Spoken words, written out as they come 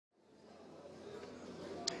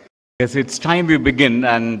Yes, it's time we begin,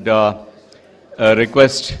 and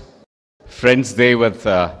request friends there with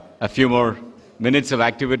a few more minutes of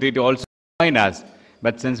activity to also join us.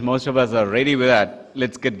 But since most of us are ready with that,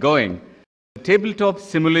 let's get going. Tabletop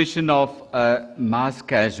simulation of mass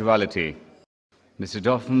casualty.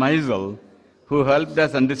 Mr.DovMaisel, who helped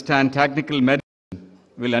us understand tactical medicine,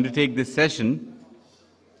 will undertake this session.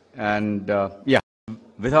 And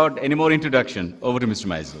without any more introduction, over to Mr.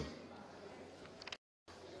 Maisel.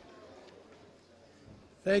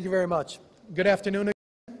 Thank you very much. Good afternoon,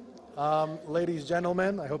 ladies,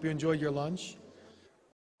 gentlemen. I hope you enjoyed your lunch.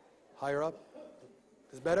 Higher up?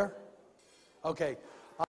 Is better? Okay.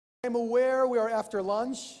 I'm aware we are after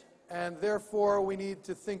lunch, and therefore we need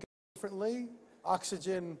to think differently.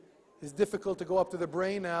 Oxygen is difficult to go up to the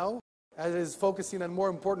brain now, as it is focusing on more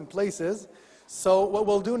important places. So what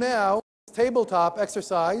we'll do now, tabletop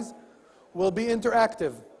exercise, will be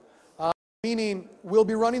interactive, meaning we'll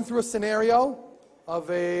be running through a scenario of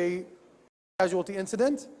a casualty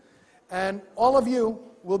incident, and all of you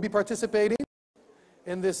will be participating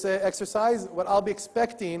in this exercise. What I'll be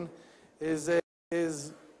expecting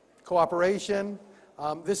is cooperation.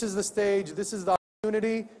 This is the stage, this is the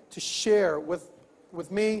opportunity to share with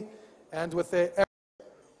me and with Eric,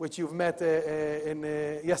 which you've met in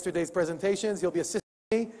yesterday's presentations. He'll be assisting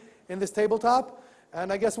me in this tabletop,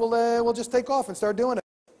 and I guess we'll just take off and start doing it.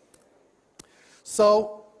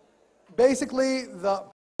 So basically, the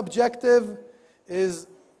objective is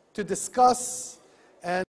to discuss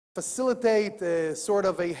and facilitate sort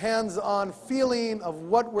of a hands-on feeling of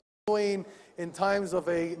what we're doing in times of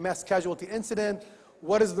a mass casualty incident.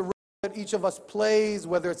 What is the role that each of us plays,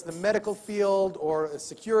 whether it's the medical field or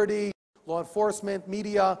security, law enforcement,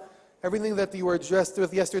 media, everything that you were addressed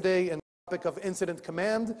with yesterday in the topic of incident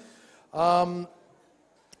command.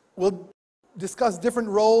 We'll discuss different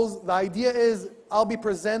roles. The idea is I'll be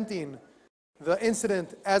presenting the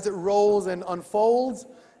incident as it rolls and unfolds,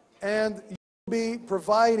 and you'll be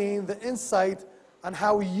providing the insight on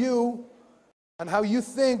how you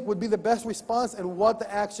think would be the best response and what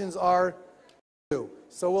the actions are to do.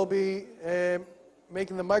 So we'll be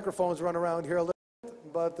making the microphones run around here a little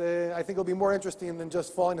bit, but I think it'll be more interesting than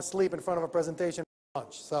just falling asleep in front of a presentation at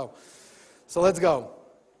lunch. So let's go.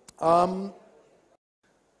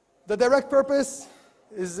 The direct purpose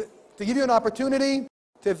is to give you an opportunity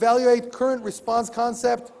to evaluate current response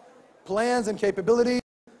concept, plans, and capabilities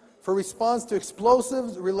for response to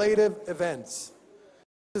explosives-related events.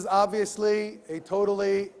 This is obviously a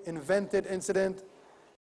totally invented incident.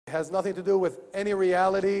 It has nothing to do with any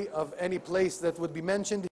reality of any place that would be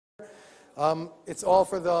mentioned here. It's all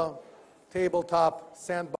for the tabletop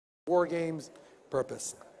sandbox war games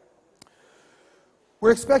purpose.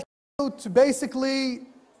 We're expecting you to basically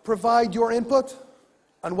provide your input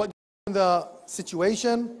on what in the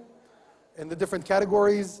situation, in the different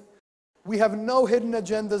categories. We have no hidden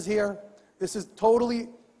agendas here. This is totally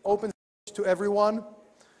open to everyone.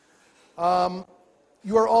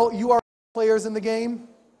 You are players in the game.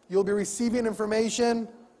 You'll be receiving information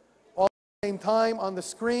all at the same time on the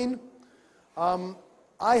screen. I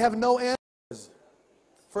have no answers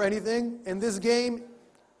for anything. In this game,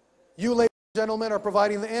 you, ladies and gentlemen, are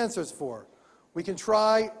providing the answers for. We can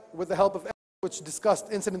try, with the help of which discussed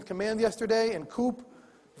incident command yesterday, and COOP,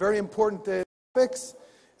 very important topics.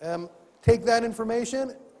 Take that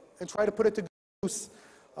information and try to put it to use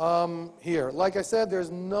here. Like I said,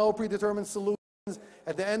 there's no predetermined solutions.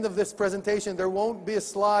 At the end of this presentation, there won't be a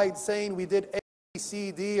slide saying we did A,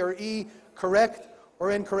 C, D, or E, correct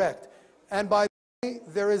or incorrect. And by the way,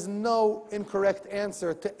 there is no incorrect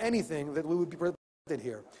answer to anything that we would be presented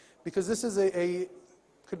here. Because this is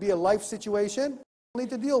could be a life situation, we need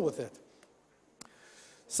to deal with it.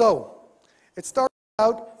 So, it starts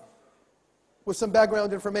out with some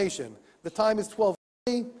background information. The time is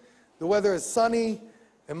 12:30, the weather is sunny,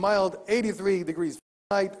 a mild 83 degrees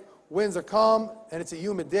Fahrenheit, winds are calm, and it's a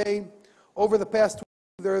humid day. Over the past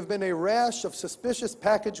week, there have been a rash of suspicious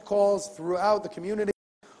package calls throughout the community,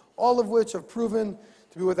 all of which have proven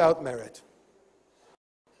to be without merit.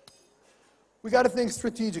 We got to think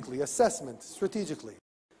strategically, assessment strategically.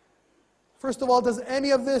 First of all, does any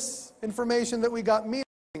of this information that we got mean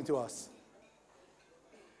anything to us?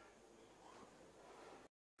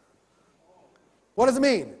 What does it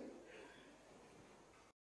mean?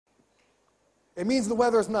 It means the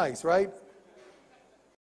weather is nice, right?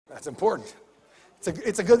 That's important.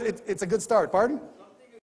 It's a good start. Pardon?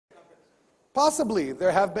 Possibly.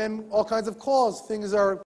 There have been all kinds of calls. Things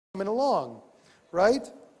are coming along, right?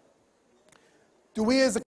 Do we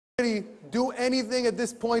as a community do anything at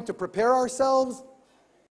this point to prepare ourselves?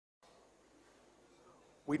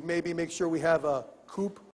 We'd maybe make sure we have a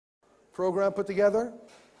COOP program put together,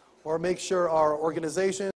 or make sure our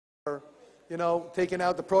organization are, taking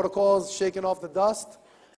out the protocols, shaking off the dust,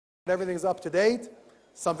 and everything's up to date,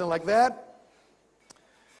 something like that.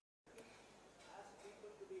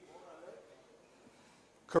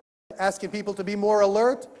 Asking people to be more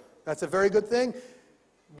alert, that's a very good thing.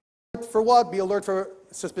 For what? Be alert for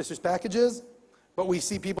suspicious packages, but we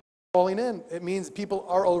see people calling in. It means people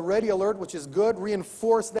are already alert, which is good.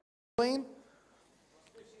 Reinforce that.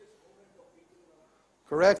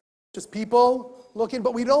 Correct. Just people looking,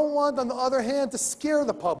 but we don't want, on the other hand, to scare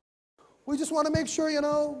the public. We just want to make sure,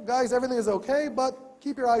 guys, everything is okay, but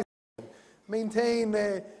keep your eyes open. Maintain,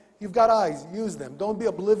 you've got eyes, use them. Don't be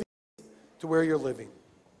oblivious to where you're living.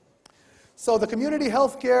 So the community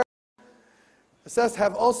healthcare assessed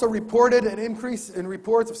have also reported an increase in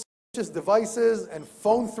reports of suspicious devices and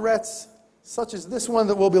phone threats, such as this one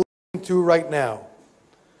that we'll be looking to right now.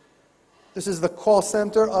 This is the call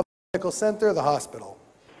center of the medical center, the hospital.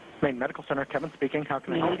 Maine Medical Center, Kevin speaking. How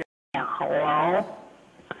can I help you? Yeah, hello?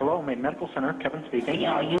 Hello, Maine Medical Center, Kevin speaking. You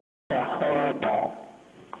are horrible.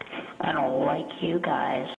 I don't like you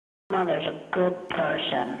guys. My mother's a good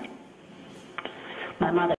person.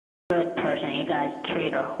 My mother's a good person. You guys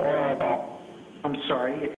treat her horrible. I'm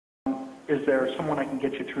sorry. Is there someone I can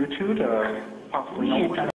get you through to possibly We help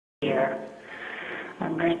need with? some beer.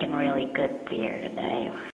 I'm drinking really good beer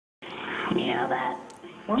today. You know that.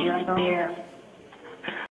 Well, Do you like beer?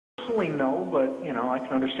 Personally, no, but, I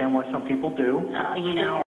can understand why some people do.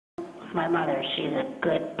 My mother, she's a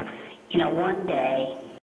good, one day,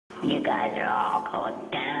 you guys are all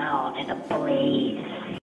going down in a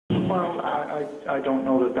blaze. Well, I don't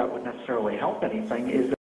know that would necessarily help anything. Is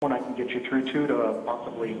there someone I can get you through to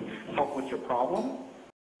possibly help with your problem?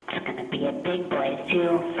 It's going to be a big blaze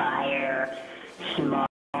too, fire,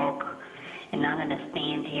 smoke, and I'm going to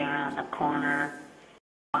stand here on the corner,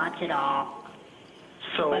 watch it all.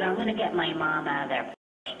 But I'm going to get my mom out of there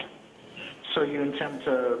first. So you intend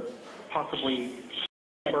to possibly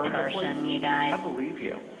Good burn the person, place? you guys. I believe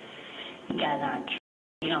you. You guys aren't.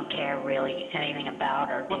 You don't care really anything about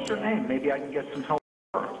her, do What's you? her name? Maybe I can get some help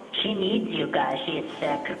for her. She needs you guys. She is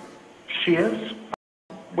sick. She is?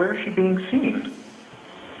 Where is she being seen?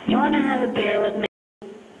 You want to have a beer with me?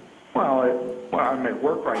 Well, I'm at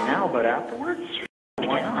work right now, but afterwards? Get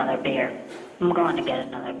another beer. I'm going to get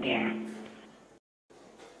another beer.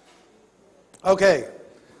 Okay.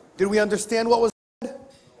 Did we understand what was said?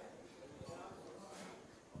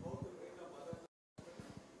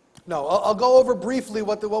 No, I'll go over briefly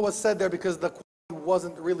what was said there because the quality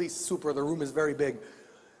wasn't really super. The room is very big.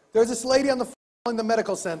 There's this lady on the phone in the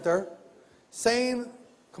medical center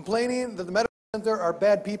complaining that the medical center are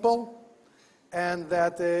bad people and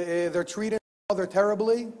that they're treating her mother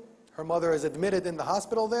terribly. Her mother is admitted in the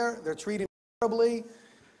hospital there. They're treating her terribly.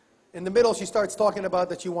 In the middle, she starts talking about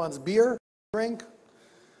that she wants beer, drink.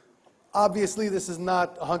 Obviously, this is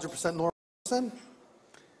not 100% normal person.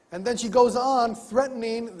 And then she goes on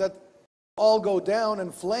threatening that all go down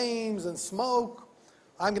in flames and smoke.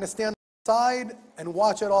 I'm going to stand outside and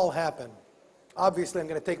watch it all happen. Obviously, I'm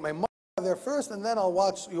going to take my mother out of there first, and then I'll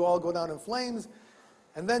watch you all go down in flames.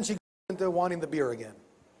 And then she goes into wanting the beer again.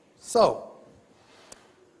 So,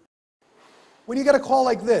 when you get a call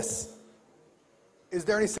like this, is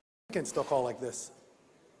there any significance to a call like this?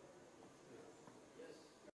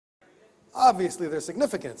 Obviously, there's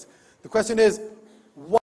significance. The question is,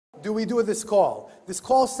 what do we do with this call? This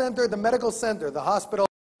call center, the medical center, the hospital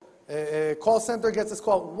call center gets this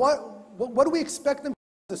call. What do we expect them to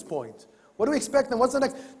do at this point? What do we expect them? What's the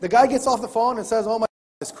next? The guy gets off the phone and says, oh my God,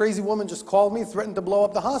 this crazy woman just called me, threatened to blow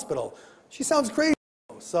up the hospital. She sounds crazy.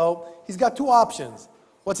 So he's got two options.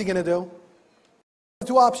 What's he going to do?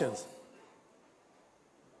 Two options.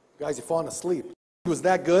 Guys, you're falling asleep. Was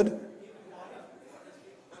that good?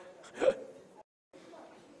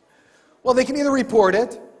 Well, they can either report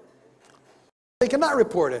it, they cannot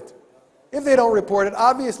report it. If they don't report it,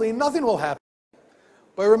 obviously nothing will happen.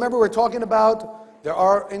 But remember, we're talking about there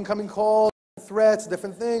are incoming calls, threats,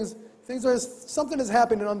 different things. Something is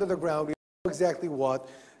happening under the ground. We don't know exactly what.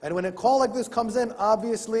 And when a call like this comes in,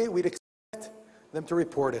 obviously we'd expect them to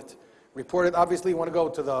report it. Report it, obviously you want to go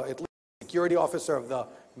to the at least security officer of the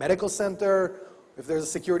medical center. If there's a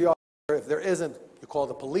security officer, if there isn't, you call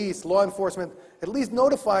the police, law enforcement. At least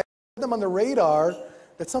notify them on the radar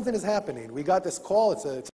that something is happening. We got this call. It's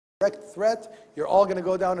a direct threat. You're all going to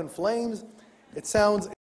go down in flames. It sounds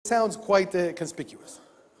quite conspicuous.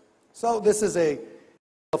 So this is a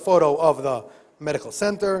photo of the medical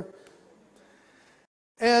center.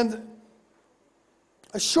 And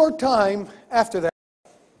a short time after that,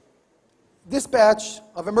 dispatch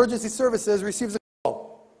of emergency services receives a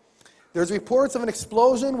call. There's reports of an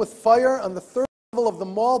explosion with fire on the 3rd level of the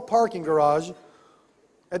mall parking garage.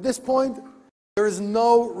 At this point, there is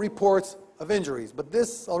no reports of injuries. But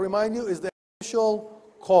this, I'll remind you, is the initial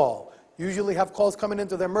call. Usually have calls coming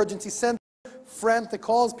into the emergency center, frantic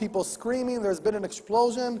calls, people screaming, there's been an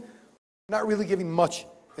explosion, not really giving much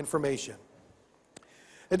information.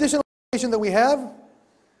 Additional information that we have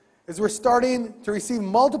is we're starting to receive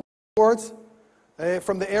multiple reports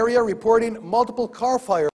from the area reporting multiple car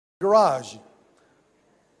fires in the garage.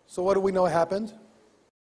 So what do we know happened?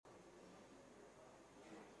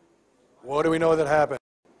 What do we know that happened?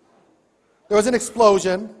 There was an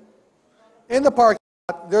explosion in the parking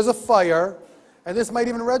lot, there's a fire, and this might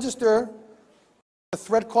even register a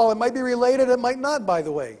threat call. It might be related, it might not, by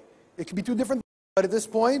the way. It could be two different things, but at this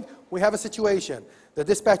point, we have a situation. The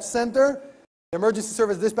dispatch center, the emergency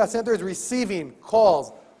service dispatch center is receiving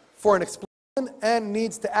calls for an explosion and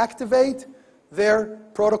needs to activate their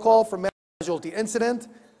protocol for casualty incident,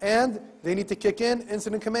 and they need to kick in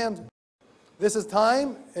incident command. This is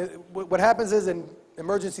time. What happens is in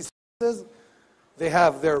emergency services, they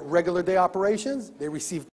have their regular day operations. They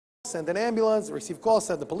receive calls, send an ambulance, receive calls,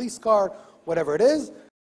 send the police car, whatever it is.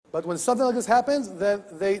 But when something like this happens, then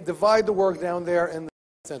they divide the work down there in the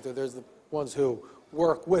center. There's the ones who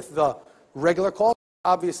work with the regular calls.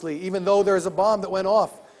 Obviously, even though there's a bomb that went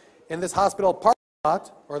off in this hospital parking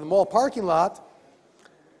lot, or the mall parking lot,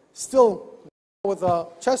 still with a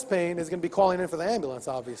chest pain is going to be calling in for the ambulance,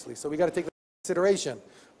 obviously. So we got to take that into consideration,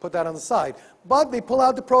 put that on the side. But they pull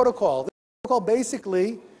out the protocol. The protocol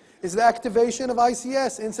basically is the activation of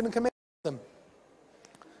ICS, Incident Command System.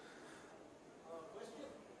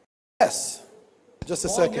 Yes. Just a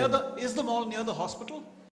second. Is the mall near the hospital?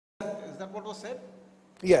 Is that what was said?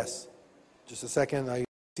 Yes. Just a second. I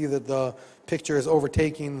see that the picture is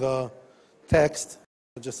overtaking the text.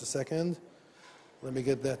 Just a second. Let me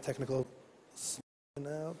get that technical slide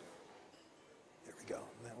out. There we go.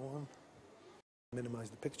 That one. Minimize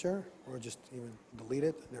the picture, or just even delete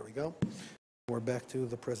it. There we go. We're back to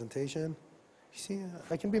the presentation. You see,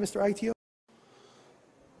 I can be Mr. ITO.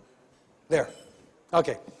 There.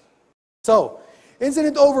 Okay. So,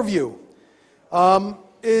 incident overview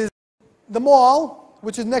is the mall,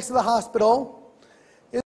 which is next to the hospital,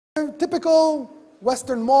 is a typical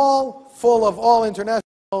Western mall full of all international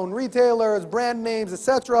retailers, brand names,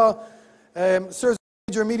 etc. Serves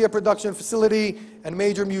a major media production facility and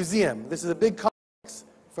major museum. This is a big complex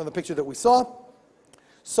from the picture that we saw.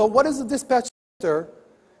 So what does the dispatch center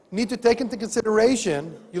need to take into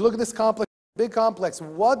consideration? You look at this complex, big complex,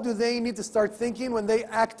 what do they need to start thinking when they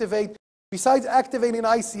activate, besides activating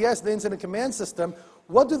ICS, the Incident Command System,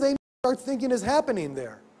 what do they need to start thinking is happening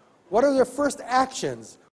there? What are their first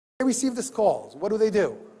actions? They receive these calls. What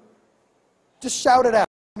do? Just shout it out.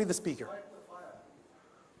 I need the speaker.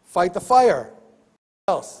 Fight the fire.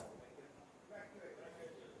 What else?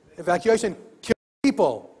 Evacuation. Kill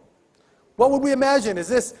people. What would we imagine? Is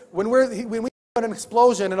this, when we have an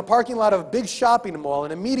explosion in a parking lot of a big shopping mall,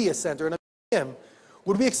 in a media center, in a museum,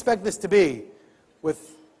 would we expect this to be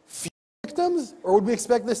with few victims, or would we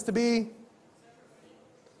expect this to be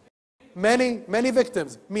many, many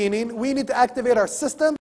victims? Meaning, we need to activate our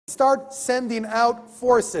system, start sending out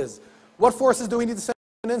forces. What forces do we need to send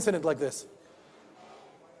in an incident like this?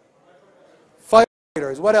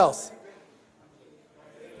 Firefighters. What else?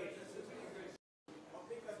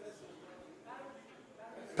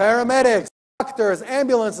 Paramedics, doctors,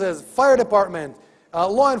 ambulances, fire department,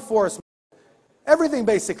 law enforcement, everything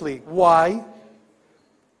basically. Why?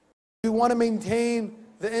 We want to maintain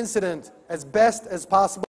the incident as best as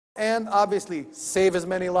possible and obviously save as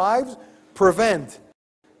many lives, prevent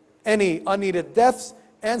any unneeded deaths,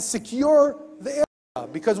 and secure the area.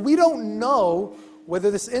 Because we don't know whether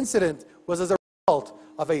this incident was as a result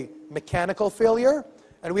of a mechanical failure,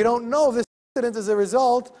 and we don't know if this incident is a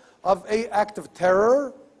result of an act of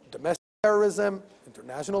terror, domestic terrorism,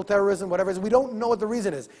 international terrorism, whatever it is. We don't know what the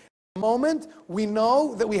reason is. At the moment, we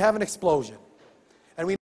know that we have an explosion. And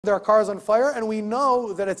we know there are cars on fire, and we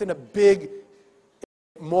know that it's in a big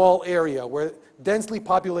mall area, where densely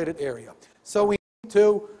populated area. So we need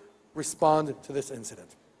to respond to this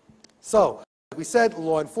incident. So, like we said,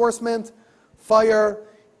 law enforcement, fire,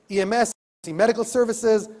 EMS, medical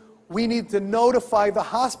services, we need to notify the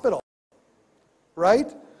hospital,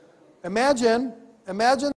 right? Imagine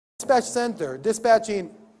the dispatch center dispatching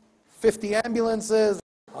 50 ambulances,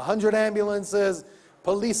 100 ambulances,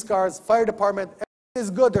 police cars, fire department, everything is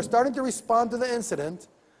good. They're starting to respond to the incident,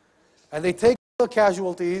 and they take the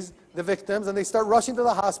casualties, the victims, and they start rushing to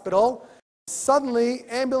the hospital. Suddenly,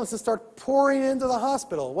 ambulances start pouring into the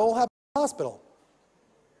hospital. What will happen in the hospital?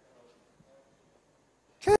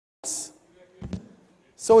 Chaos.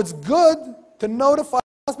 So it's good to notify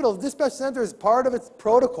the hospital. The dispatch center is part of its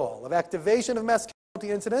protocol of activation of mass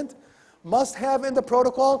casualty incident, must have in the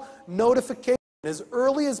protocol notification as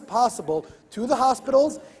early as possible to the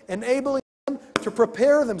hospitals, enabling them to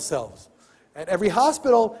prepare themselves. And every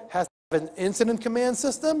hospital has to have an incident command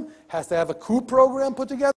system, has to have a crew program put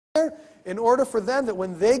together in order for them that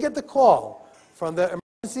when they get the call from the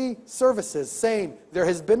emergency services saying there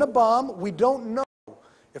has been a bomb, we don't know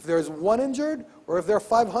if there's 1 injured or if there are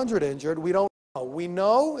 500 injured, we don't know. We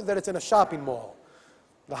know that it's in a shopping mall.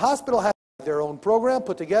 The hospital has their own program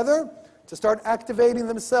put together to start activating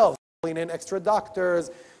themselves, calling in extra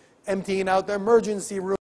doctors, emptying out their emergency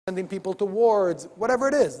room, sending people to wards, whatever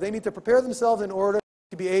it is. They need to prepare themselves in order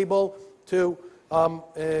to be able to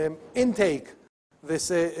intake this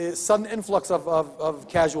sudden influx of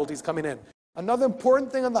casualties coming in. Another important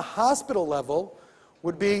thing on the hospital level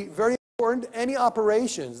would be very important. Any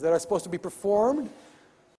operations that are supposed to be performed,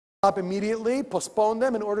 stop immediately, postpone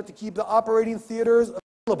them in order to keep the operating theaters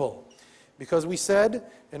available. Because we said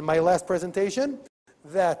in my last presentation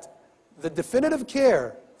that the definitive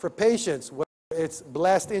care for patients, whether it's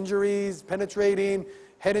blast injuries, penetrating,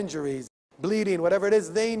 head injuries, bleeding, whatever it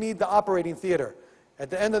is, they need the operating theater.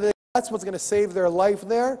 At the end of the day, that's what's going to save their life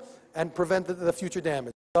there and prevent the future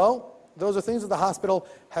damage. So those are things that the hospital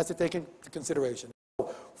has to take into consideration.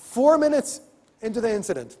 4 minutes into the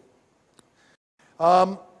incident.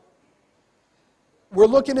 We're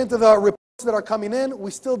looking into the reports that are coming in.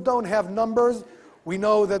 We still don't have numbers. We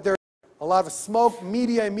know that there's a lot of smoke.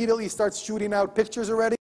 Media immediately starts shooting out pictures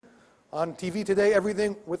already. On TV today,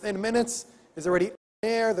 everything within minutes is already in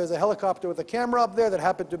there. There's a helicopter with a camera up there that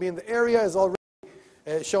happened to be in the area, is already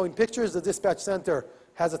showing pictures. The dispatch center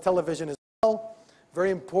has a television as well. Very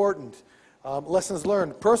important. Lessons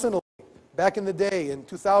learned. Personally, back in the day, in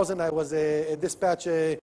 2000, I was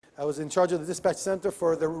I was in charge of the dispatch center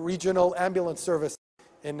for the regional ambulance service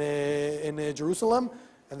in Jerusalem,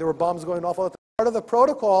 and there were bombs going off all the time. Part of the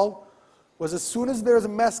protocol was as soon as there's a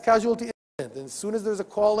mass casualty incident, and as soon as there's a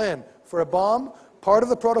call in for a bomb, part of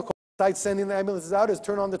the protocol, besides sending the ambulances out, is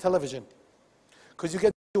turn on the television. Because you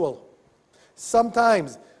get visual.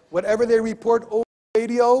 Sometimes, whatever they report over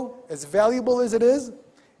radio, as valuable as it is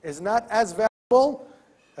not as valuable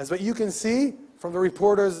as what you can see from the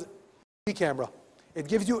reporter's TV camera. It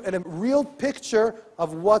gives you a real picture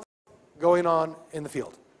of what's going on in the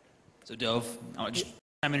field. So, Dov, I'll just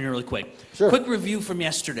chime in here really quick. Sure. Quick review from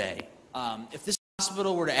yesterday. If this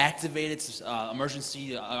hospital were to activate its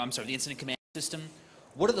the incident command system,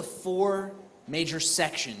 what are the 4 major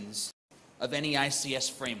sections of any ICS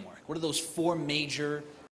framework? What are those 4 major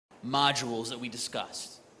modules that we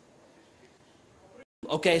discussed?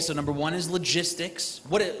 Okay, so number 1 is logistics.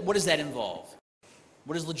 What does that involve?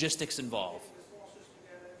 What does logistics involve?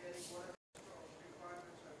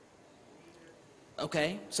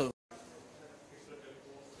 Okay, so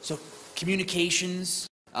communications,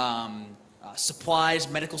 supplies,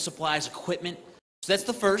 medical supplies, equipment. So that's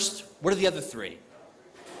the first. What are the other 3?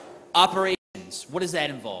 Operations. What does that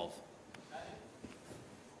involve?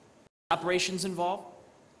 Operations involve?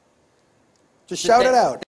 Just shout it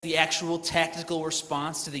out. The actual tactical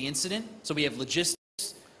response to the incident. So we have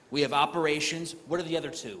logistics, we have operations. What are the other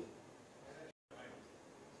 2?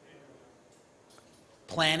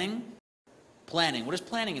 Planning. Planning. What does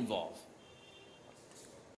planning involve?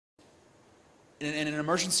 In an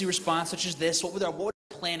emergency response such as this, what would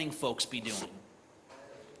planning folks be doing?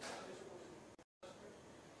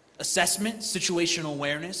 Assessment, situational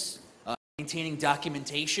awareness, maintaining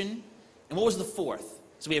documentation. And what was the 4th?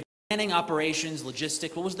 So we have planning, operations,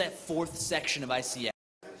 logistics. What was that 4th section of ICS?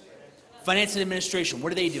 Finance and administration.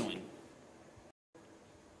 What are they doing?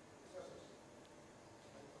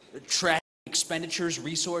 Tracking expenditures,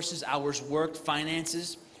 resources, hours worked,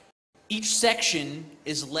 finances. Each section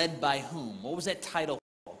is led by whom? What was that title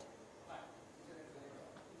called?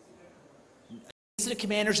 Incident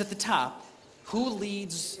commanders at the top. Who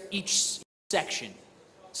leads each section?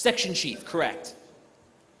 Section chief, correct.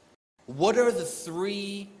 What are the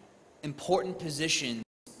 3 important positions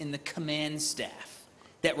in the command staff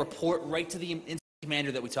that report right to the incident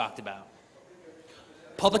commander that we talked about?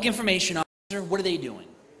 Public information officer, what are they doing?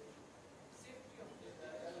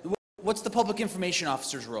 What's the public information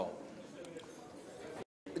officer's role?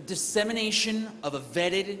 Dissemination of a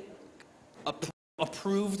vetted,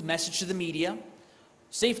 approved message to the media.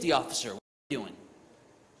 Safety officer, what are they doing?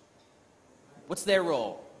 What's their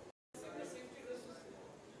role?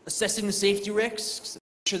 Assessing the safety risks,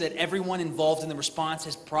 make sure that everyone involved in the response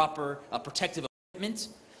has proper protective equipment.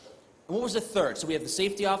 And what was the 3rd? So we have the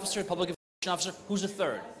safety officer, public information officer. Who's the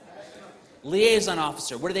 3rd? Liaison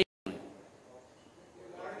officer. What are they doing?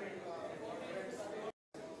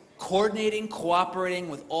 coordinating, cooperating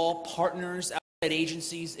with all partners, outside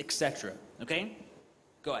agencies, etc. Okay?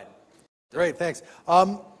 Go ahead. Great, thanks.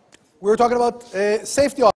 We were talking about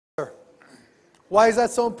safety officer. Why is that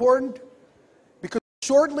so important? Because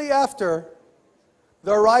shortly after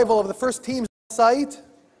the arrival of the first teams on site,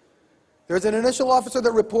 there's an initial officer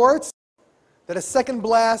that reports that a second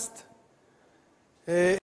blast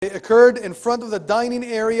occurred in front of the dining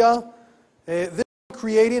area, this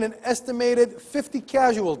creating an estimated 50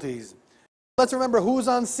 casualties. Let's remember who's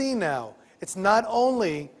on scene now. It's not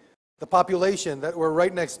only the population that were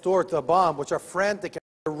right next door to the bomb, which are frantic,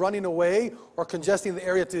 they're running away or congesting the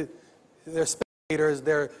area to their spectators.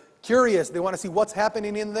 They're curious. They want to see what's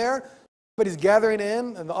happening in there. Everybody's gathering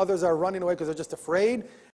in, and the others are running away because they're just afraid.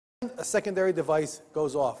 And a secondary device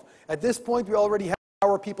goes off. At this point, we already have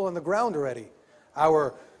our people on the ground already.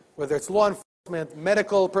 Whether it's law enforcement,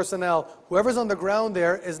 medical personnel, whoever's on the ground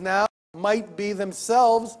there is now, might be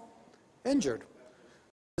themselves injured.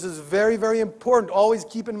 This is very, very important. Always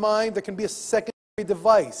keep in mind there can be a secondary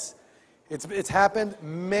device. It's happened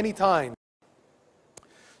many times.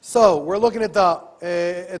 So we're looking at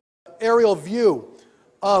the aerial view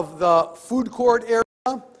of the food court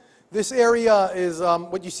area. This area is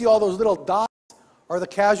what you see, all those little dots are the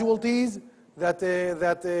casualties that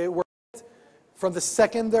were from the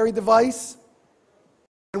secondary device.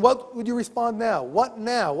 And what would you respond now? What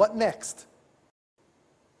now? What next?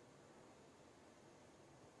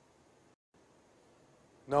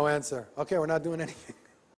 No answer. Okay, we're not doing anything.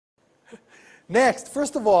 Next,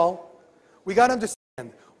 first of all, we got to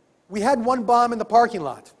understand, we had one bomb in the parking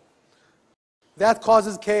lot. That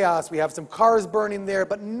causes chaos. We have some cars burning there,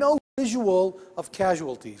 but no visual of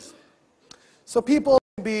casualties. So people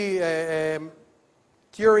can be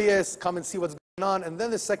curious, come and see what's going on, and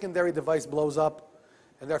then the secondary device blows up,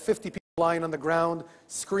 and there are 50 people lying on the ground,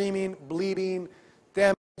 screaming, bleeding,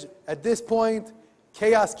 damage. At this point,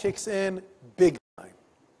 chaos kicks in big time.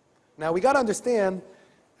 Now, we got to understand,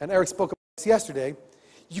 and Eric spoke about this yesterday,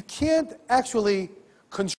 you can't actually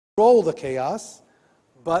control the chaos,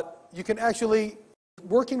 but you can actually,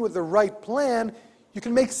 working with the right plan, you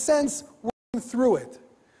can make sense working through it.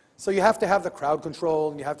 So you have to have the crowd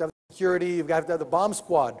control, and you have to have the security, you've got to have the bomb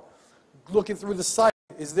squad looking through the site.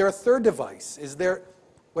 Is there a third device? Is there,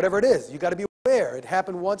 whatever it is, you've got to be aware. It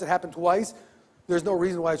happened once, it happened twice. There's no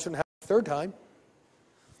reason why it shouldn't happen a third time.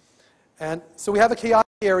 And so we have a chaotic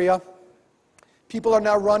area. People are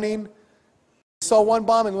now running. We saw one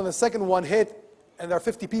bomb, and when the second one hit, and there are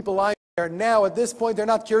 50 people lying there, now at this point, they're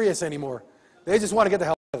not curious anymore. They just want to get the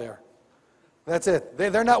hell out of there. That's it.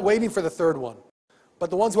 They're not waiting for the third one. But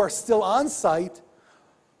the ones who are still on site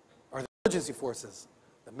are the emergency forces,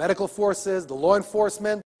 the medical forces, the law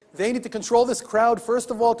enforcement. They need to control this crowd,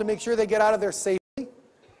 first of all, to make sure they get out of there safely.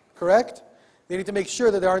 Correct? They need to make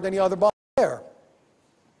sure that there aren't any other bombs there.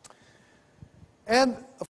 And,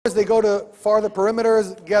 of course, they go to farther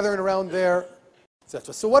perimeters, gathering around there,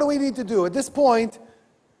 etc. So what do we need to do? At this point,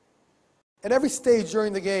 at every stage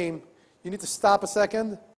during the game, you need to stop a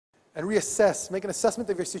second and reassess, make an assessment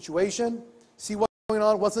of your situation, see what's going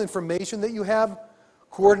on, what's the information that you have,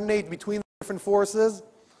 coordinate between the different forces.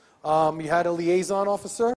 You had a liaison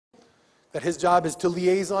officer, that his job is to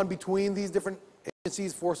liaison between these different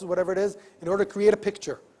agencies, forces, whatever it is, in order to create a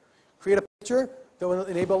picture. Create a picture that will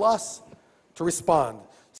enable us to respond.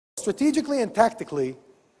 So strategically and tactically,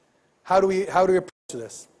 how do we approach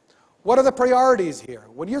this? What are the priorities here?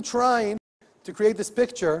 When you're trying to create this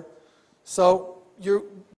picture, so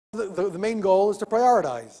the main goal is to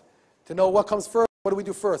prioritize, to know what comes first. What do we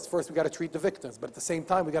do first? First, we got to treat the victims, but at the same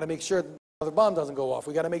time, we got to make sure that another bomb doesn't go off.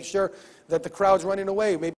 We got to make sure that the crowd's running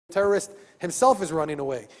away. Maybe the terrorist himself is running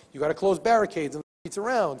away. You got to close barricades and streets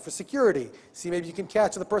around for security. See, maybe you can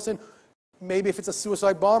catch the person. Maybe if it's a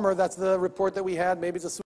suicide bomber, that's the report that we had. Maybe it's a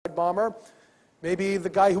suicide bomber. Maybe the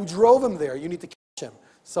guy who drove him there, you need to catch him.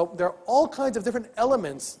 So there are all kinds of different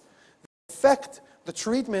elements that affect the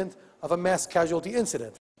treatment of a mass casualty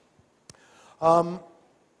incident. And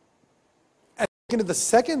into the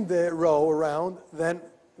second row around, then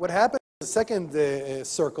what happens in the second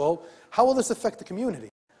circle, how will this affect the community?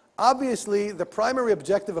 Obviously, the primary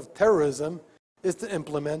objective of terrorism is to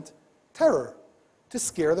implement terror, to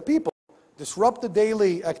scare the people, disrupt the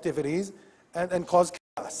daily activities, and cause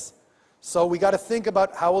chaos. So we got to think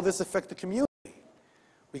about how will this affect the community.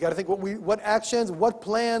 We got to think what actions, what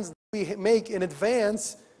plans do we make in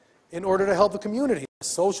advance in order to help the community.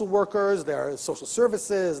 There's social workers, there are social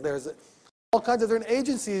services, there's all kinds of different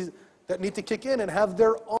agencies that need to kick in and have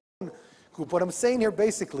their own group. What I'm saying here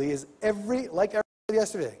basically is like I said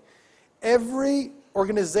yesterday, every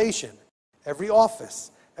organization, every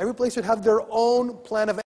office, every place should have their own plan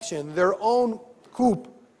of their own coup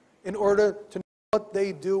in order to know what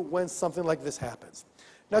they do when something like this happens.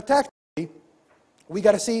 Now, tactically, we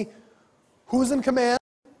got to see who's in command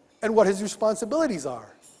and what his responsibilities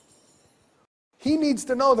are. He needs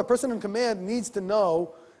to know, the person in command needs to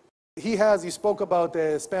know, you spoke about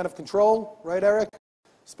the span of control, right, Eric?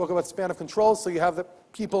 Spoke about span of control, so you have the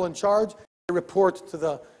people in charge, they report to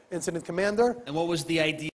the incident commander. And what was the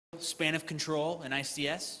ideal span of control in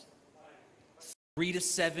ICS? 3 to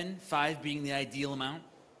 7, 5 being the ideal amount?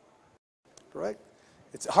 Correct.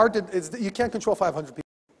 It's hard to, you can't control 500 people.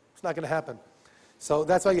 It's not going to happen. So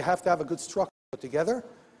that's why you have to have a good structure put together,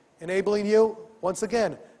 enabling you, once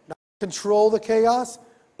again, not to control the chaos,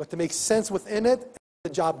 but to make sense within it and get the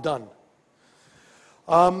job done.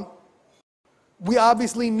 We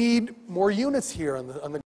obviously need more units here on the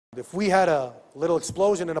ground. If we had a little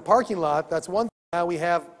explosion in a parking lot, that's one thing. Now we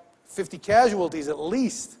have 50 casualties at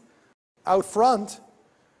least out front,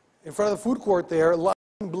 in front of the food court there, lying,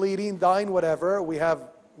 bleeding, dying, whatever. We have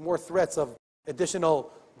more threats of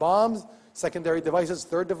additional bombs, secondary devices,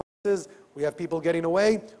 third devices. We have people getting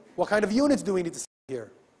away. What kind of units do we need to see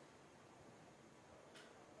here?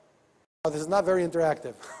 Oh, this is not very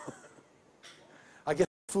interactive. I guess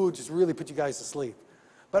food just really put you guys to sleep.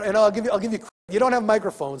 But and I'll give you. You don't have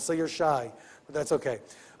microphones, so you're shy, but that's okay.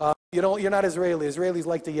 You're not Israeli. Israelis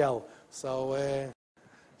like to yell, so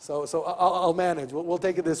I'll manage. We'll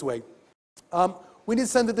take it this way. We need to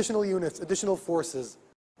send additional units, additional forces.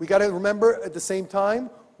 We got to remember at the same time,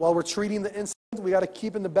 while we're treating the incident, we got to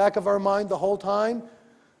keep in the back of our mind the whole time.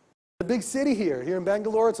 The big city here in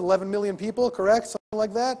Bangalore, it's 11 million people, correct? Something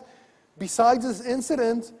like that. Besides this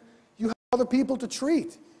incident, you have other people to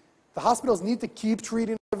treat. The hospitals need to keep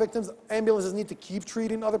treating other victims. Ambulances need to keep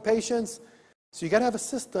treating other patients. So you got to have a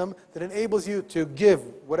system that enables you to give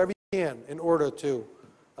whatever you can in order to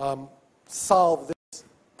solve this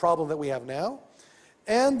problem that we have now,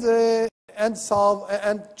 and solve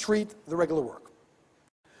and treat the regular work.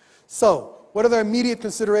 So, what are the immediate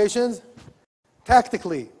considerations?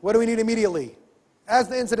 Tactically, what do we need immediately? As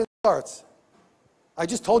the incident starts. I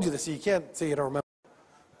just told you this, so you can't say you don't remember.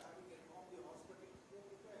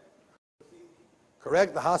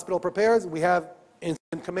 Correct, the hospital prepares. We have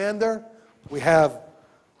incident commander. We have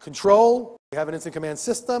control. We have an incident command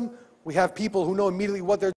system. We have people who know immediately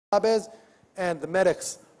what their job is, and the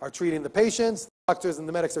medics are treating the patients. The doctors and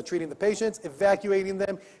the medics are treating the patients, evacuating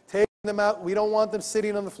them, taking them out. We don't want them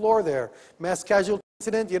sitting on the floor there. Mass casualty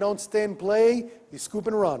incident, you don't stay and play, you scoop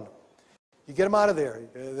and run. You get them out of there.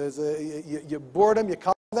 You board them, you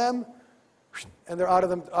call them, and they're out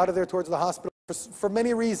of there towards the hospital for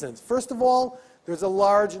many reasons. First of all, there's a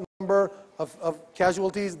large number of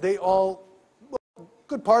casualties. They all, a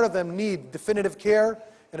good part of them need definitive care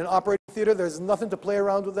in an operating theater. There's nothing to play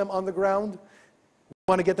around with them on the ground. We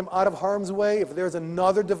want to get them out of harm's way. If there's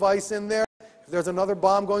another device in there, if there's another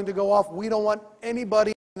bomb going to go off, we don't want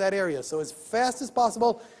anybody in that area. So as fast as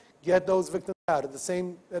possible, get those victims out at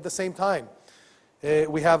the same time.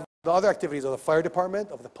 We have the other activities of the fire department,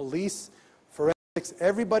 of the police, forensics.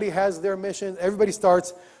 Everybody has their mission. Everybody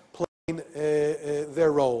starts playing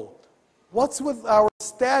their role. What's with our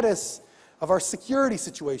status of our security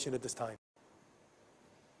situation at this time?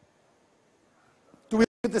 Do we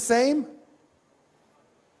look at the same?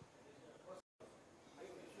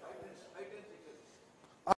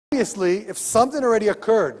 Obviously, if something already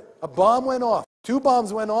occurred, a bomb went off, 2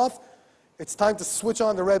 bombs went off, it's time to switch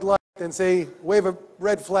on the red light and say, wave a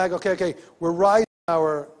red flag, okay, we're rising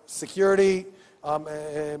our security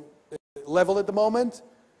level at the moment.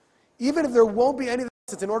 Even if there won't be any,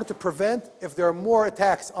 it's in order to prevent if there are more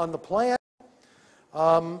attacks on the plan.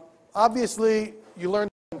 Obviously, you learn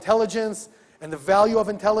intelligence and the value of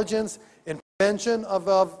intelligence in prevention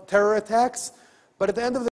of terror attacks. But at the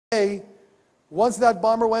end of the day, once that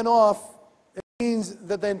bomber went off, it means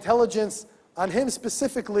that the intelligence on him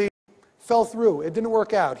specifically fell through. It didn't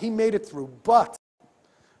work out. He made it through. But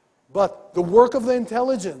the work of the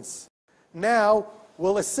intelligence now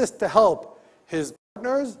will assist to help his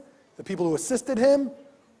partners, the people who assisted him,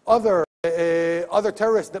 other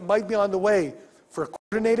terrorists that might be on the way for a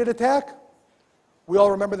coordinated attack. We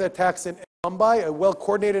all remember the attacks in Mumbai, a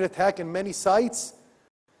well-coordinated attack in many sites.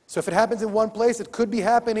 So if it happens in one place, it could be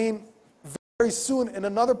happening very soon in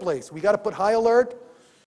another place. We got to put high alert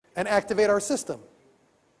and activate our system.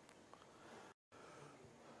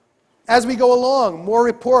 As we go along, more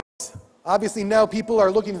reports. Obviously now people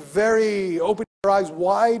are looking very, open their eyes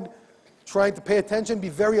wide, trying to pay attention, be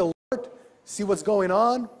very alert, see what's going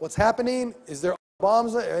on, what's happening, is there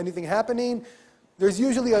bombs, anything happening? There's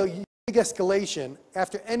usually a big escalation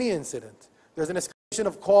after any incident. There's an escalation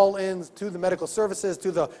of call-ins to the medical services,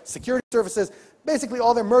 to the security services. Basically,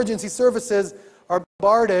 all the emergency services are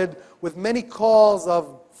bombarded with many calls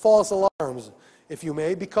of false alarms, if you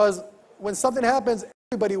may, because when something happens,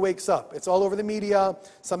 everybody wakes up. It's all over the media.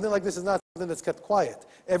 Something like this is not something that's kept quiet.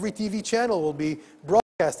 Every TV channel will be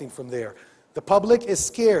broadcasting from there. The public is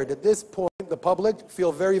scared. At this point, the public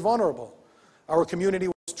feel very vulnerable. Our community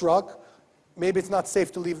was struck. Maybe it's not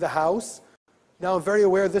safe to leave the house. Now I'm very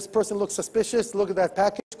aware this person looks suspicious. Look at that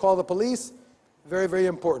package. Call the police. Very, very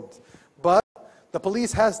important. But the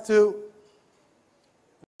police has to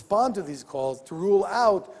respond to these calls to rule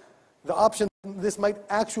out the option this might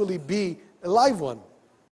actually be a live one.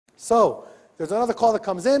 So there's another call that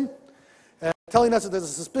comes in telling us that there's a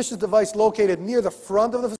suspicious device located near the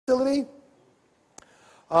front of the facility.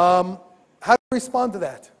 How do we respond to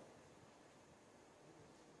that?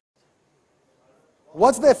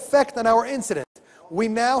 What's the effect on our incident? We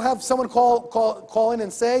now have someone call in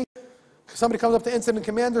and say, somebody comes up to incident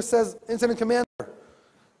commander, says, incident commander,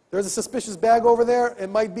 there's a suspicious bag over there. It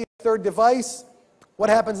might be a third device. What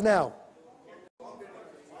happens now?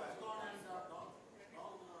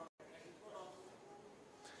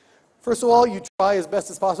 First of all, you try as best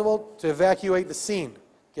as possible to evacuate the scene.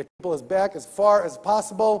 Get people back as far as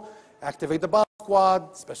possible. Activate the bomb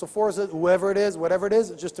squad, special forces, whoever it is, whatever it is,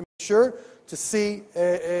 just to make sure to see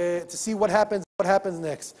what happens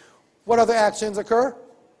next. What other actions occur?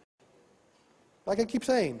 Like I keep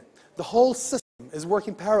saying, the whole system is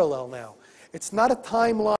working parallel now. It's not a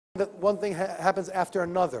timeline that one thing happens after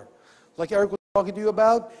another. Like Eric was talking to you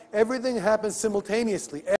about, everything happens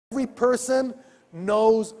simultaneously. Every person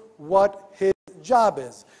knows what his job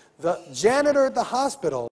is. The janitor at the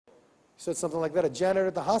hospital, he said something like that, a janitor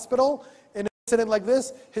at the hospital, in an incident like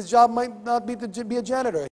this, his job might not be to be a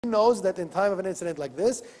janitor. He knows that in time of an incident like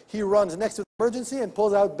this, he runs next to the emergency and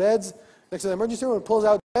pulls out beds, next to the emergency room, and pulls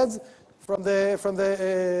out beds from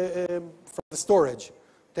the storage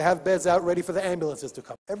to have beds out ready for the ambulances to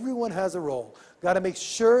come. Everyone has a role. Got to make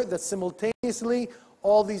sure that simultaneously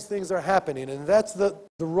all these things are happening, and that's the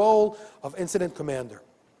role of incident commander.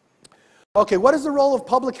 Okay, what is the role of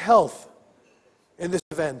public health in this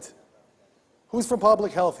event? Who's from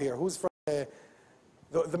public health here? Who's from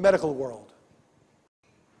the medical world?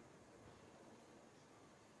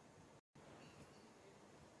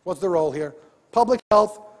 What's the role here? Public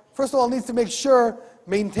health, first of all, needs to make sure,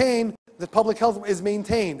 maintain that public health is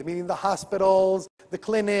maintained, meaning the hospitals, the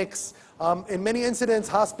clinics. In many incidents,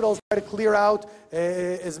 hospitals try to clear out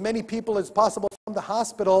as many people as possible from the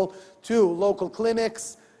hospital to local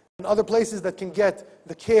clinics and other places that can get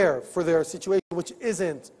the care for their situation, which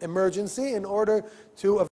isn't emergency, in order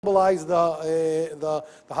to mobilize the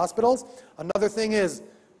hospitals. Another thing is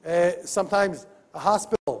sometimes a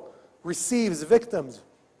hospital receives victims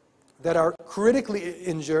that are critically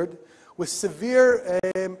injured with severe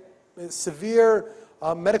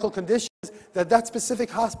medical conditions that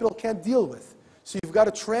specific hospital can't deal with. So you've got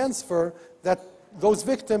to transfer those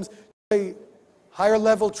victims to a higher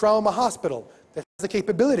level trauma hospital that has the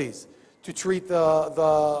capabilities to treat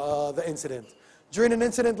the incident. During an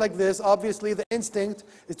incident like this, obviously the instinct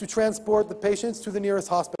is to transport the patients to the nearest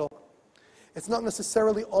hospital. It's not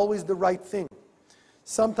necessarily always the right thing.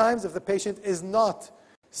 Sometimes if the patient is not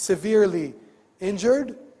severely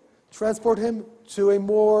injured, transport him to a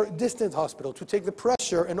more distant hospital to take the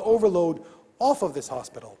pressure and overload off of this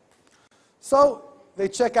hospital. So they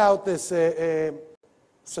check out this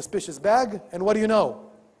suspicious bag, and what do you know?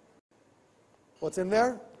 What's in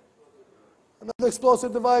there? Another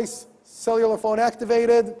explosive device, cellular phone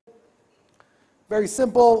activated. Very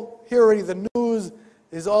simple. Here already the news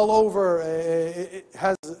is all over. It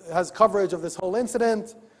has coverage of this whole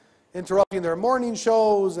incident, interrupting their morning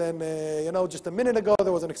shows. And just a minute ago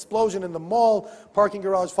there was an explosion in the mall parking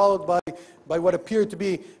garage, followed by what appeared to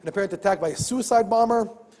be an apparent attack by a suicide bomber.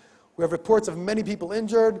 We have reports of many people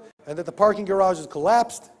injured and that the parking garage has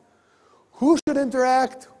collapsed. Who should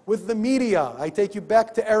interact with the media? I take you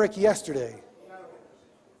back to Eric yesterday.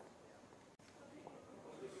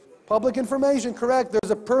 Public information, correct.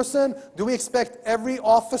 There's a person. Do we expect every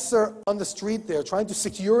officer on the street there trying to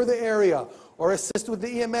secure the area or assist with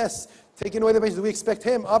the EMS, taking away the patients? Do we expect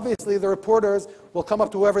him? Obviously, the reporters will come up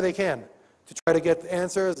to whoever they can to try to get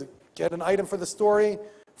answers, get an item for the story.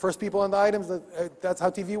 First people on the items, that's how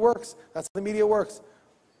TV works. That's how the media works.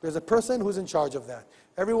 There's a person who's in charge of that.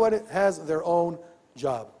 Everyone has their own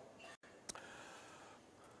job.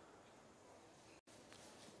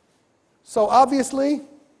 So obviously,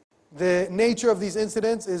 the nature of these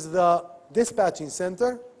incidents is the dispatching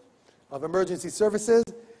center of emergency services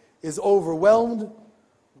is overwhelmed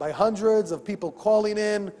by hundreds of people calling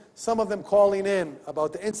in, some of them calling in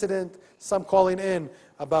about the incident, some calling in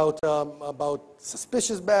about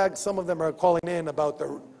suspicious bags, some of them are calling in about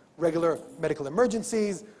the regular medical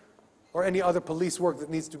emergencies or any other police work that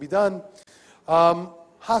needs to be done.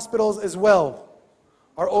 Hospitals as well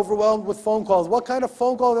are overwhelmed with phone calls. What kind of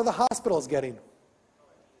phone calls are the hospitals getting?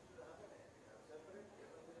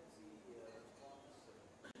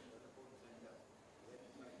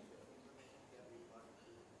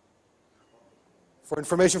 For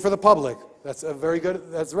information for the public. That's a very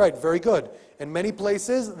good, that's right, very good. In many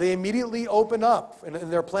places, they immediately open up. In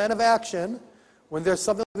their plan of action, when there's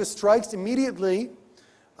something like this strikes, immediately,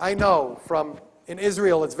 I know from, in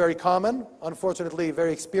Israel it's very common, unfortunately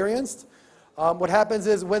very experienced. What happens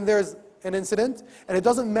is when there's an incident, and it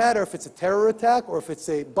doesn't matter if it's a terror attack or if it's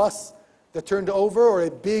a bus that turned over or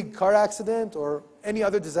a big car accident or any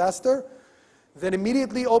other disaster, then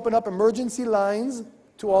immediately open up emergency lines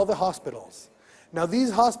to all the hospitals. Now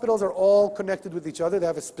these hospitals are all connected with each other. They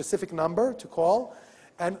have a specific number to call.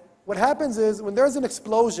 And what happens is when there's an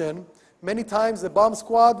explosion, many times the bomb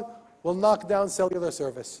squad will knock down cellular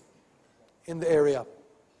service in the area.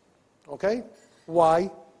 Okay?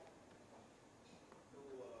 Why?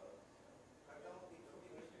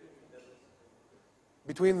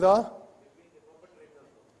 Between the?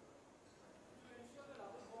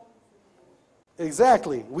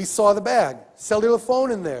 Exactly. We saw the bag. Cellular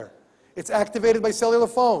phone in there. It's activated by cellular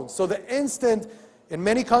phone. So the instant, in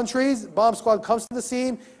many countries, bomb squad comes to the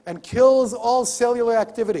scene and kills all cellular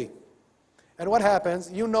activity. And what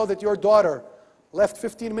happens? You know that your daughter left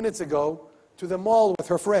 15 minutes ago to the mall with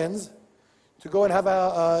her friends to go and have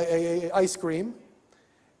a ice cream,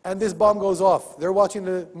 and this bomb goes off. They're watching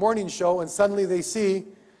the morning show, and suddenly they see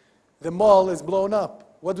the mall is blown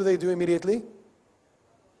up. What do they do immediately?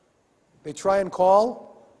 They try and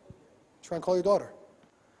call your daughter.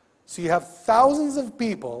 So you have thousands of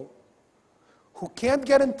people who can't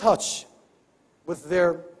get in touch with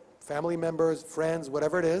their family members, friends,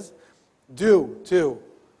 whatever it is, due to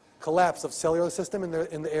collapse of cellular system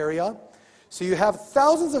in the area. So you have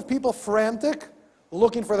thousands of people frantic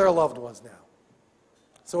looking for their loved ones now.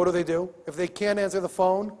 So what do? If they can't answer the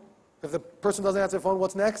phone, if the person doesn't answer the phone,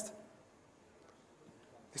 what's next?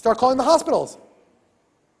 They start calling the hospitals.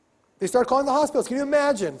 They start calling the hospitals. Can you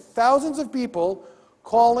imagine? Thousands of people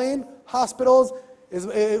calling hospitals,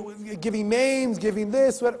 giving names, giving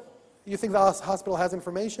this. What, you think the hospital has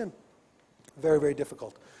information? Very, very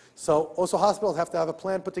difficult. So also hospitals have to have a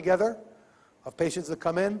plan put together of patients that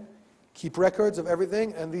come in, keep records of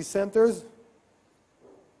everything, and these centers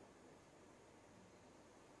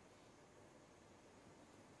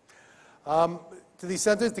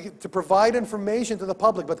to provide information to the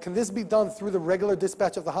public. But can this be done through the regular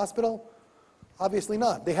dispatch of the hospital? Obviously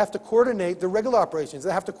not. They have to coordinate the regular operations.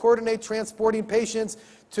 They have to coordinate transporting patients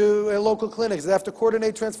to local clinics. They have to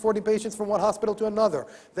coordinate transporting patients from one hospital to another.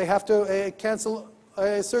 They have to cancel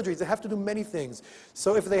surgeries. They have to do many things.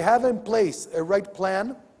 So if they have in place a right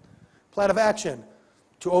plan of action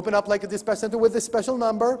to open up like a dispatch center with a special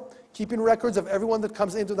number, keeping records of everyone that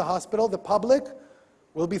comes into the hospital, the public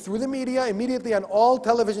will be through the media immediately on all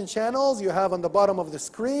television channels. You have on the bottom of the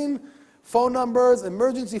screen phone numbers,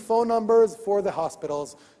 emergency phone numbers for the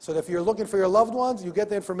hospitals. So that if you're looking for your loved ones, you get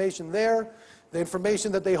the information there. The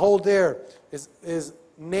information that they hold there is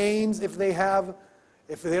names if they have.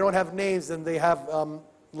 If they don't have names, then they have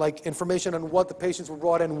like information on what the patients were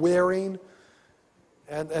brought in wearing,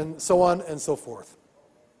 and so on and so forth.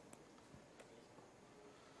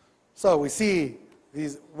 So we see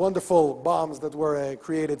these wonderful bombs that were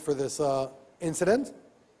created for this incident.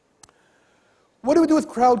 What do we do with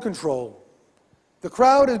crowd control? The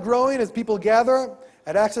crowd is growing as people gather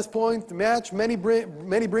at access points to match, many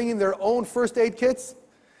bringing their own first aid kits,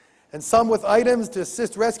 and some with items to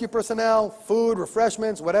assist rescue personnel, food,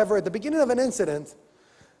 refreshments, whatever. At the beginning of an incident,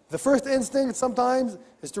 the first instinct sometimes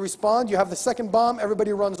is to respond. You have the second bomb,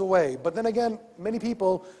 everybody runs away. But then again, many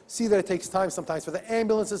people see that it takes time sometimes for the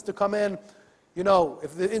ambulances to come in. You know,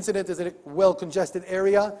 if the incident is in a well-congested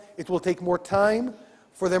area, it will take more time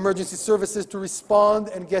for the emergency services to respond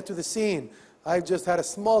and get to the scene. I've just had a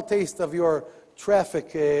small taste of your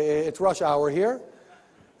traffic at rush hour here.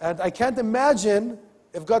 And I can't imagine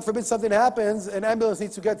if, God forbid, something happens, an ambulance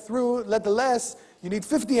needs to get through, let the less, you need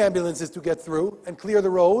 50 ambulances to get through and clear the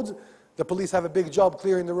roads. The police have a big job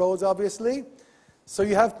clearing the roads, obviously. So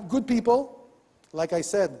you have good people. Like I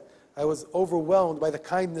said, I was overwhelmed by the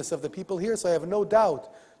kindness of the people here, so I have no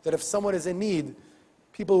doubt that if someone is in need,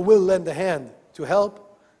 people will lend a hand to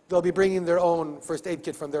help. They'll be bringing their own first aid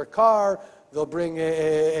kit from their car. They'll bring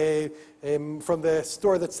from the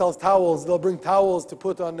store that sells towels, they'll bring towels to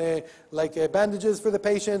put on bandages for the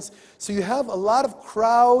patients. So you have a lot of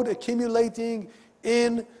crowd accumulating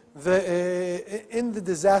in the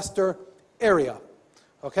disaster area.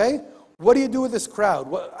 Okay? What do you do with this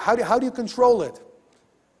crowd? How do you control it?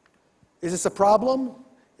 Is this a problem?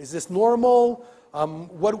 Is this normal?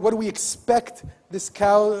 What do we expect this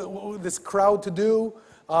crowd to do?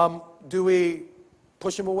 Do we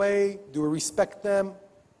push them away? Do we respect them?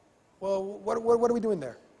 Well, what are we doing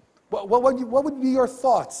there? What would be your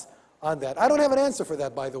thoughts on that? I don't have an answer for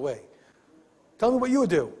that, by the way. Tell me what you would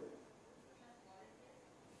do.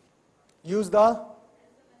 Use them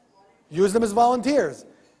as volunteers.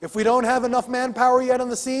 If we don't have enough manpower yet on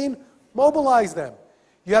the scene, mobilize them.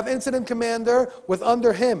 You have incident commander with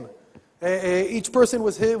under him. Each person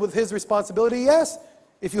with his responsibility. Yes,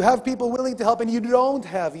 if you have people willing to help and you don't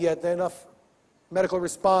have yet enough medical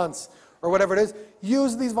response or whatever it is,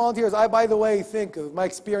 use these volunteers. I, by the way, think of my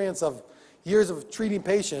experience of years of treating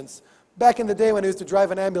patients. Back in the day when I used to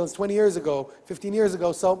drive an ambulance 20 years ago, 15 years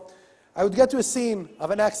ago, so I would get to a scene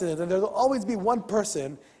of an accident and there will always be one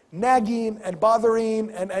person nagging and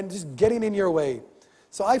bothering and just getting in your way.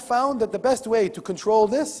 So I found that the best way to control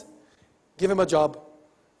this, give him a job.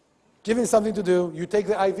 Give him something to do. You take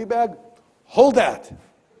the IV bag, hold that.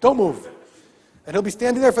 Don't move. And he'll be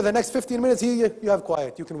standing there for the next 15 minutes. You have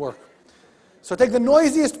quiet. You can work. So take the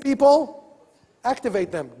noisiest people,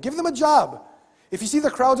 activate them. Give them a job. If you see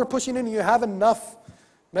the crowds are pushing in and you have enough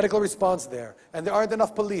medical response there, and there aren't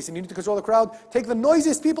enough police, and you need to control the crowd, take the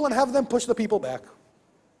noisiest people and have them push the people back.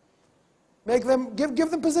 Make them, give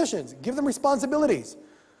them positions. Give them responsibilities.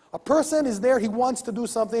 A person is there, he wants to do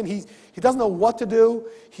something, he doesn't know what to do,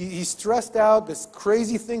 he's stressed out, this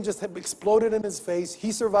crazy thing just exploded in his face,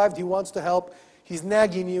 he survived, he wants to help, he's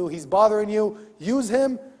nagging you, he's bothering you, use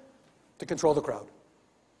him to control the crowd.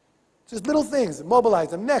 Just little things, mobilize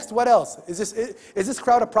them. Next, what else? Is this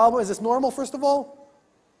crowd a problem? Is this normal, first of all?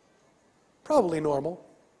 Probably normal.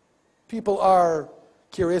 People are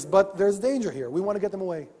curious, but there's danger here. We want to get them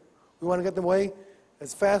away. We want to get them away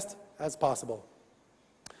as fast as possible.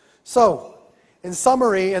 So, in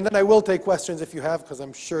summary, and then I will take questions if you have, because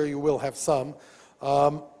I'm sure you will have some.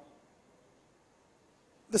 The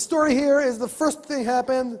story here is the first thing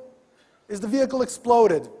happened is the vehicle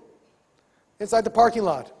exploded inside the parking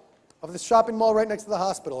lot of the shopping mall right next to the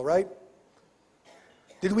hospital, right?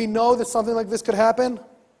 Did we know that something like this could happen?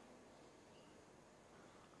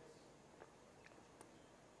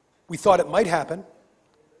 We thought it might happen.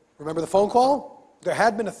 Remember the phone call? There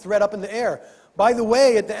had been a threat up in the air. By the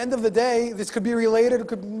way, at the end of the day, this could be related, it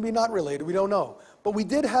could be not related, we don't know. But we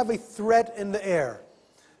did have a threat in the air.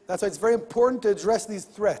 That's why it's very important to address these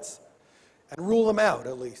threats and rule them out,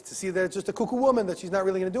 at least, to see that it's just a cuckoo woman, that she's not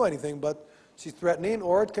really going to do anything, but she's threatening,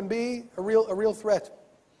 or it can be a real threat.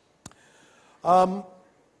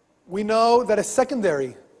 We know that a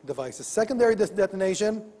secondary device, a secondary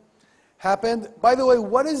detonation happened. By the way,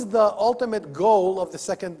 what is the ultimate goal of the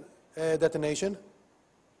second detonation?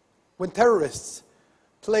 When terrorists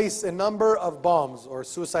place a number of bombs or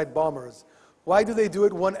suicide bombers, why do they do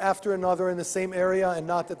it one after another in the same area and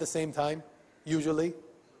not at the same time, usually?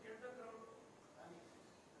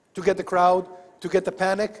 To get the crowd, to get the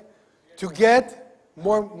panic, to get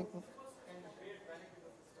more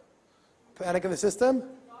panic in the system?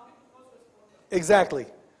 Exactly.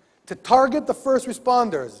 To target the first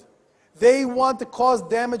responders. They want to cause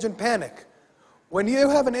damage and panic. When you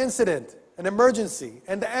have an incident, an emergency,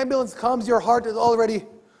 and the ambulance comes, your heart is already,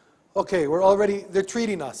 okay, they're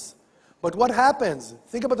treating us. But what happens?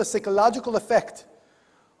 Think about the psychological effect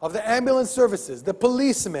of the ambulance services, the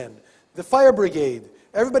policemen, the fire brigade,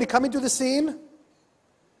 everybody coming to the scene,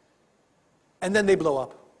 and then they blow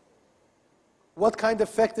up. What kind of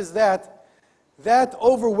effect is that? That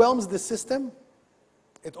overwhelms the system.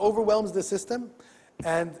 It overwhelms the system.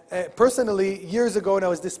 And personally, years ago when I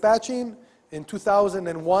was dispatching in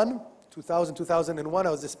 2001, I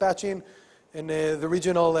was dispatching in the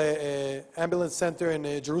regional ambulance center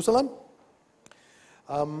in Jerusalem.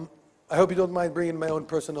 I hope you don't mind bringing my own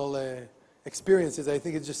personal experiences. I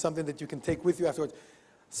think it's just something that you can take with you afterwards.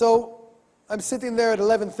 So I'm sitting there at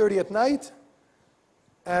 11:30 at night,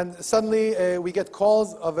 and suddenly we get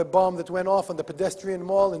calls of a bomb that went off on the pedestrian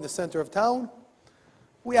mall in the center of town.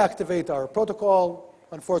 We activate our protocol.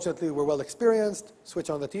 Unfortunately, we're well experienced. Switch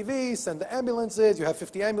on the TV, send the ambulances. You have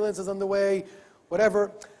 50 ambulances on the way,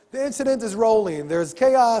 whatever. The incident is rolling. There's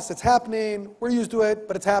chaos. It's happening. We're used to it,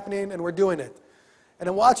 but it's happening, and we're doing it. And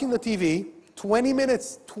I'm watching the TV, 20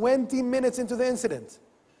 minutes into the incident.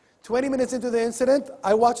 20 minutes into the incident,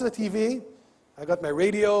 I watch the TV. I got my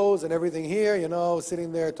radios and everything here, you know,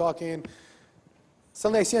 sitting there talking.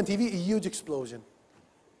 Suddenly I see on TV a huge explosion.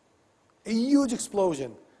 A huge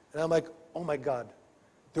explosion. And I'm like, oh my God.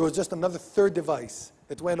 There was just another third device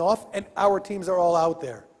that went off, and our teams are all out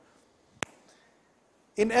there.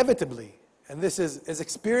 Inevitably, and this is as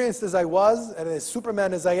experienced as I was and as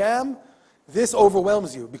Superman as I am, this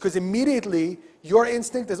overwhelms you, because immediately your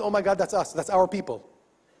instinct is, oh my God, that's us, that's our people.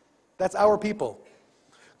 That's our people.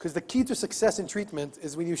 Because the key to success in treatment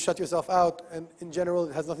is when you shut yourself out, and in general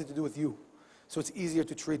it has nothing to do with you. So it's easier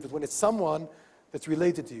to treat. But when it's someone that's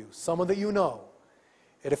related to you, someone that you know,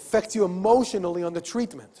 it affects you emotionally on the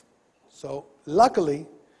treatment. So luckily,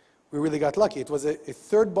 we really got lucky. It was a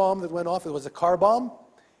third bomb that went off. It was a car bomb.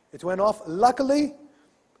 It went off. Luckily,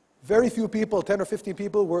 very few people, 10 or 15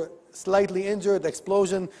 people, were slightly injured. The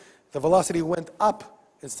explosion, the velocity went up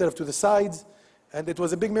instead of to the sides. And it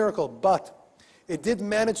was a big miracle. But it did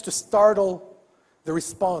manage to startle the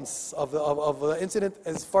response of the incident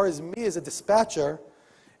as far as me as a dispatcher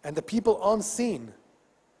and the people on scene.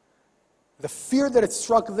 The fear that it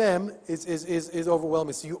struck them is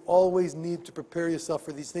overwhelming. So you always need to prepare yourself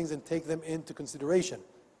for these things and take them into consideration.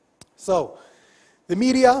 So the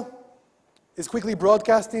media is quickly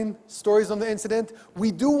broadcasting stories on the incident.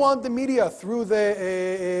 We do want the media through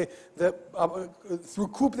through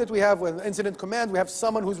COOP that we have with Incident Command. We have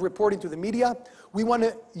someone who's reporting to the media. We want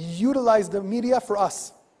to utilize the media for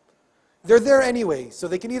us. They're there anyway, so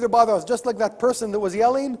they can either bother us, just like that person that was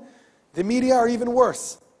yelling. The media are even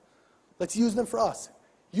worse. Let's use them for us.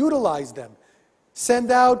 Utilize them.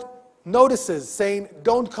 Send out notices saying,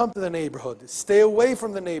 don't come to the neighborhood. Stay away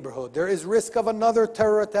from the neighborhood. There is risk of another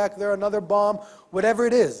terror attack there, another bomb, whatever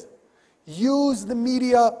it is. Use the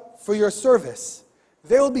media for your service.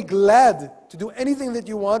 They will be glad to do anything that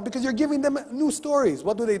you want because you're giving them new stories.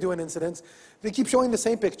 What do they do in incidents? They keep showing the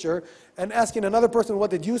same picture and asking another person,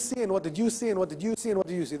 what did you see, and what did you see, and what did you see, and what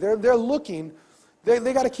did you see? They're looking.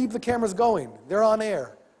 They got to keep the cameras going. They're on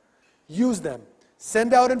air. Use them.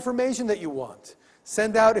 Send out information that you want.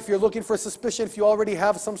 Send out, if you're looking for suspicion, if you already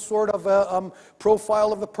have some sort of a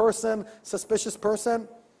profile of the person, suspicious person,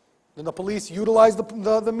 then the police utilize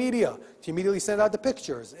the media to immediately send out the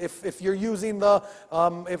pictures. If you're using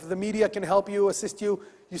if the media can help you, assist you,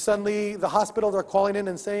 suddenly, the hospitals are calling in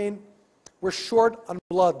and saying, we're short on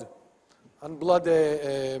blood. On blood,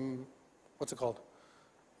 what's it called?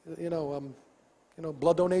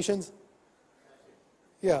 Blood donations?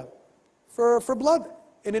 Yeah. For blood.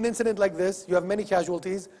 In an incident like this, you have many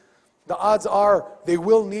casualties. The odds are they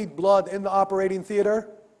will need blood in the operating theater.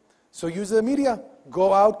 So use the media.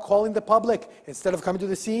 Go out calling the public. Instead of coming to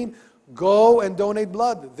the scene, go and donate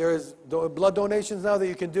blood. There's blood donations now that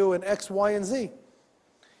you can do in X, Y, and Z.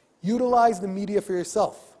 Utilize the media for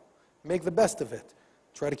yourself. Make the best of it.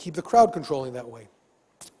 Try to keep the crowd controlling that way.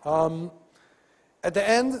 At the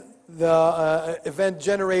end, the event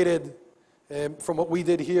generated, from what we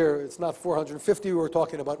did here, it's not 450, we were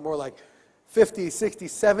talking about more like 50, 60,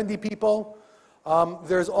 70 people.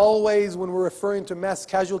 There's always, when we're referring to mass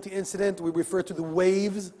casualty incident, we refer to the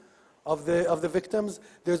waves of the victims.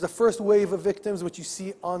 There's the first wave of victims, which you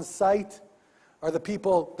see on site, are the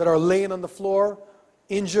people that are laying on the floor,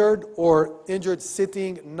 injured or injured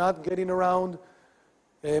sitting, not getting around.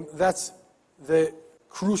 That's the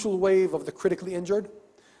crucial wave of the critically injured.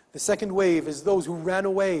 The second wave is those who ran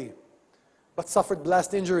away but suffered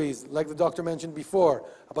blast injuries, like the doctor mentioned before,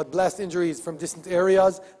 about blast injuries from distant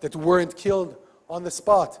areas that weren't killed on the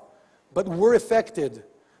spot, but were affected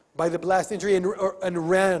by the blast injury and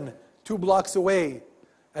ran 2 blocks away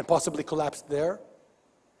and possibly collapsed there.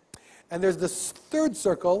 And there's this third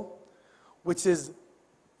circle, which is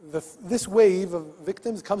this wave of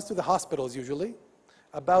victims comes to the hospitals usually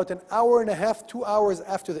about an hour and a half, 2 hours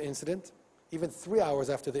after the incident, even 3 hours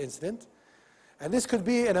after the incident. And this could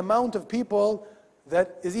be an amount of people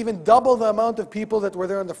that is even double the amount of people that were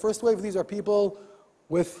there in the first wave. These are people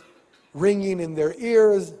with ringing in their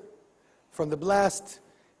ears from the blast,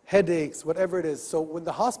 headaches, whatever it is. So when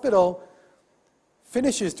the hospital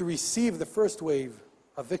finishes to receive the first wave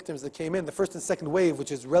of victims that came in, the first and second wave,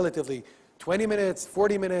 which is relatively 20 minutes,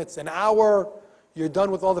 40 minutes, an hour, you're done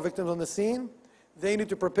with all the victims on the scene, they need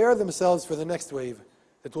to prepare themselves for the next wave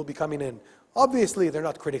that will be coming in. Obviously, they're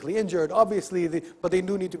not critically injured, obviously, but they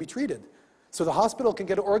do need to be treated. So the hospital can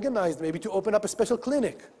get organized maybe to open up a special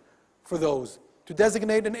clinic for those, to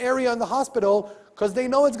designate an area in the hospital because they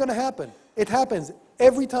know it's going to happen. It happens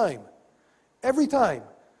every time. Every time.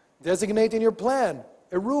 Designate in your plan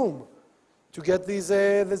a room to get these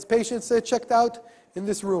patients checked out in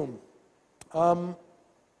this room. I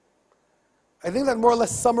think that more or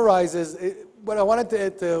less summarizes what I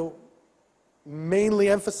wanted to mainly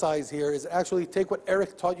emphasize here is actually take what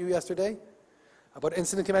Eric taught you yesterday about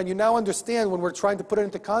incident command. You now understand when we're trying to put it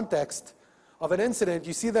into context of an incident,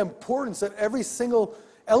 you see the importance of every single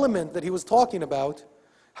element that he was talking about,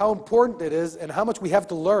 how important it is and how much we have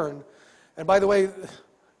to learn. And by the way,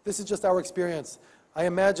 this is just our experience. I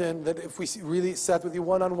imagine that if we really sat with you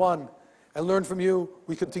one-on-one and learned from you,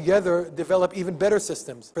 we could together develop even better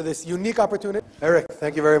systems for this unique opportunity. Eric,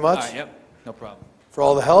 thank you very much. Yep, no problem. For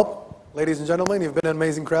all the help. Ladies and gentlemen, you've been an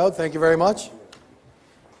amazing crowd. Thank you very much.